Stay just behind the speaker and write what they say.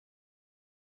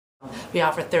We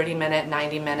offer 30-minute,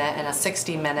 90-minute, and a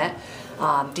 60-minute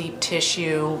deep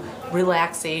tissue,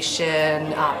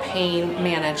 relaxation, pain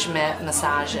management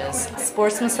massages.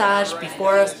 Sports massage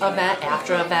before an event,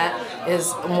 after an event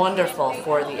is wonderful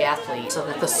for the athlete so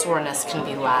that the soreness can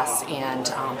be less and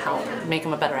help make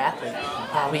them a better athlete.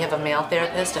 We have a male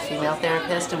therapist, a female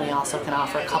therapist, and we also can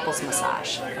offer a couples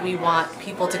massage. We want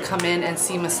people to come in and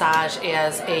see massage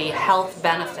as a health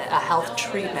benefit, a health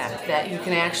treatment, that you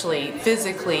can actually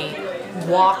physically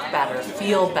walk better,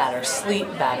 feel better, sleep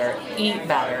better, eat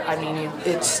better. I mean,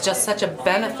 it's just such a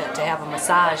benefit to have a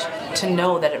massage, to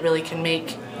know that it really can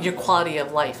make your quality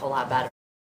of life a lot better.